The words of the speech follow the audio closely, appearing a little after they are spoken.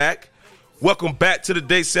Smack. Welcome back to the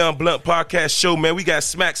Day Sound Blunt Podcast Show, man. We got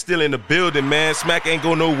Smack still in the building, man. Smack ain't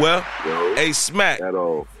go nowhere. Yo, hey, Smack. At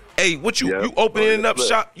all. Hey, what you opening up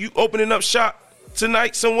shop? You opening up shop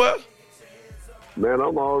tonight somewhere? Man,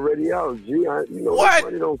 I'm already out, G. What?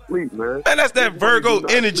 Money don't sleep, man. Man, that's that Virgo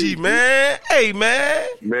energy, man. Hey, man.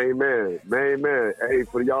 Man. Hey,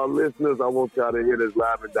 for y'all listeners, I want y'all to hear this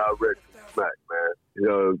live and direct from Smack,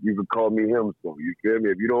 man. You can call me him so. You feel me?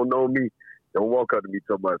 If you don't know me, don't walk up to me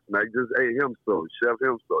talking about Smack. Just, hey, him so, Chef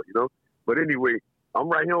him so, you know? But anyway, I'm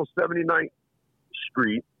right here on 79th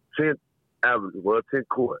Street, 10th Avenue, 10th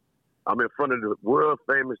Court. I'm in front of the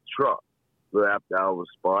world-famous truck, the after-hours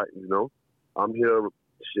spot, you know? I'm here,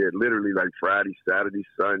 literally like Friday, Saturday,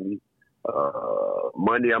 Sunday.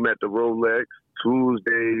 Monday, I'm at the Rolex.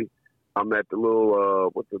 Tuesday, I'm at the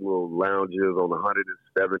little, lounges on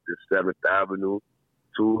 107th and 7th Avenue.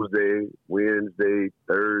 Tuesday, Wednesday,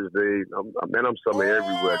 Thursday. I'm somewhere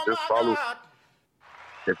everywhere. Just follow.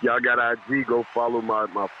 If y'all got IG, go follow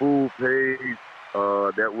my food page.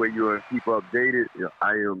 That way you'll keep updated.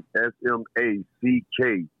 I am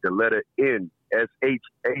SMACK, the letter N,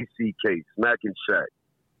 SHACK, Smack and Shack.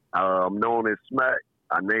 I'm known as Smack.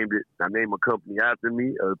 I named a company after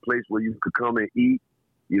me, a place where you could come and eat.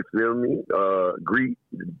 You feel me? Greet,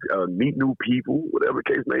 meet new people, whatever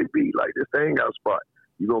the case may be. Like this hangout spot.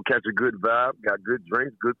 You're going to catch a good vibe, got good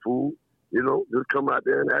drinks, good food. You know, just come out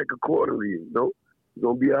there and act accordingly, you know. You're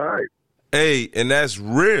going to be all right. Hey, and that's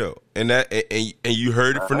real. And you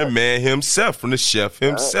heard it from the man himself, from the chef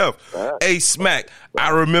himself. Hey, Smack,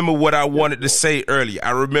 I remember what I wanted to say earlier.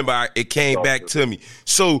 I remember it came back to me.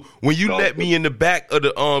 So when you let me in the back of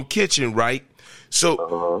the kitchen, right?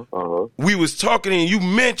 So we was talking and you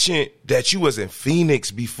mentioned that you was in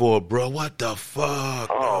Phoenix before, bro. What the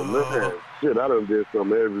fuck? Oh, man. Shit, I done did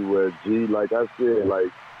something everywhere, G. Like I said,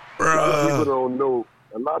 like, a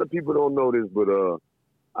lot of people don't know this, but,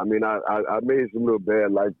 I made some little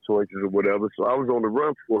bad life choices or whatever, so I was on the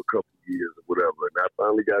run for a couple of years or whatever, and I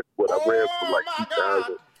finally got I ran from like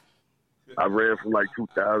 2000. I ran from like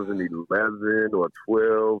 2011 or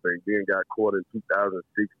 12, and then got caught in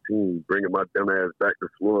 2016, bringing my dumb ass back to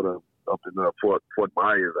Florida, up in Fort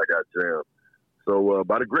Myers. I got jammed. So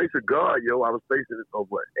by the grace of God, I was facing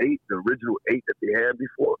the original 8 that they had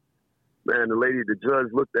before. Man, the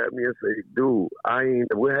judge looked at me and said, dude,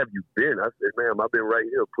 where have you been? I said, ma'am, I've been right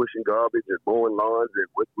here pushing garbage and mowing lawns, and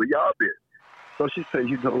where y'all been? So she said,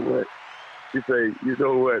 you know what? She said, you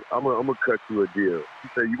know what? I'm gonna cut you a deal. She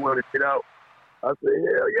said, you want to get out? I said,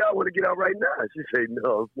 hell yeah, I want to get out right now. She said,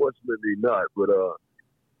 no, unfortunately not. But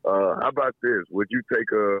how about this? Would you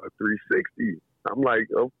take a 360? I'm like,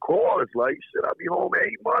 of course. Like, shit, I'll be home in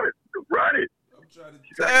 8 months. Run it. I'm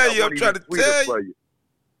trying to tell you.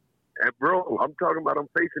 And bro, I'm talking about I'm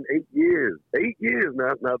facing 8 years. 8 years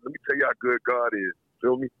now. Now let me tell you how good God is.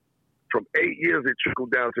 Feel me? From 8 years, it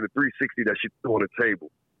trickled down to the 360 that she threw on the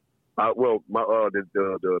table.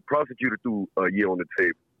 The prosecutor threw a year on the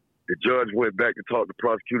table. The judge went back to talk. The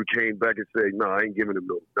prosecutor came back and said, "Nah, I ain't giving him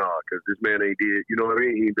because this man ain't did. You know what I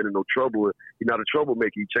mean? He ain't been in no trouble. He's not a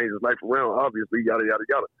troublemaker. He changed his life around, obviously. Yada yada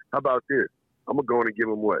yada. How about this? I'm gonna go in and give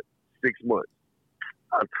him 6 months.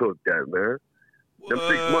 I took that, man. Them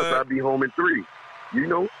 6 months, I'll be home in 3. You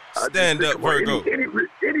know? Stand up, Virgo. Any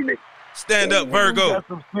nigga. Stand up, Virgo. Got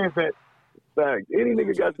some sense any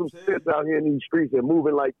nigga got some sense out here in these streets and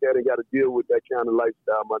moving like that and got to deal with that kind of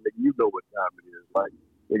lifestyle, my nigga. You know what time it is. Like,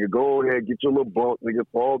 nigga, go ahead, get your little bump, nigga,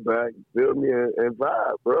 fall back, feel me, and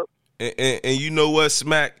vibe, bro. And you know what,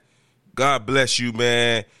 Smack? God bless you,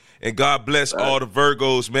 man. And God bless all the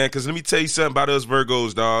Virgos, man. Because let me tell you something about us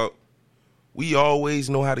Virgos, dog. We always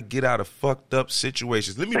know how to get out of fucked up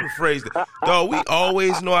situations. Let me rephrase that. Dog, we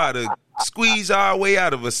always know how to squeeze our way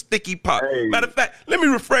out of a sticky pot. Hey, matter of fact, let me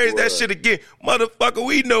rephrase that shit again. Motherfucker,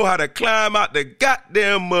 we know how to climb out the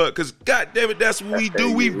goddamn mud. Because goddamn it, that's what we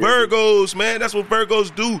do. We Virgos, man. That's what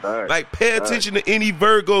Virgos do. Like, pay attention to any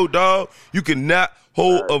Virgo, dog. You cannot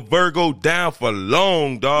hold a Virgo down for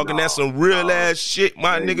long, dog. And that's some real ass shit,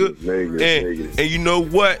 my nigga. And you know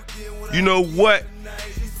what?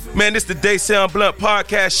 Man, this the Day Sound Blunt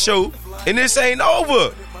Podcast Show, and this ain't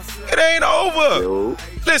over. It ain't over.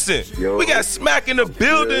 Listen, we got Smack in the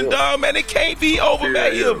building, dog, man. It can't be over,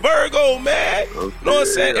 man. You're a Virgo, man. You know what I'm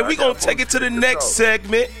saying? And we gonna take it to the next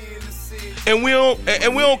segment, and we don't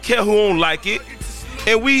care who don't like it,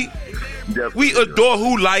 and we adore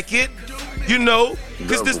who like it, you know.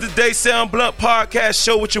 Cause this the Day Sound Blunt Podcast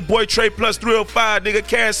Show with your boy Trey Plus 305, nigga.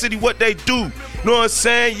 Kansas City, what they do? You know what I'm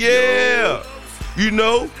saying? Yeah. You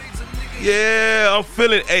know, Yeah, I'm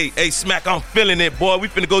feeling. Hey, Smack, I'm feeling it, boy. We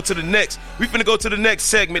finna go to the next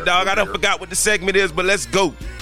segment, dog. I done forgot what the segment is, but let's go.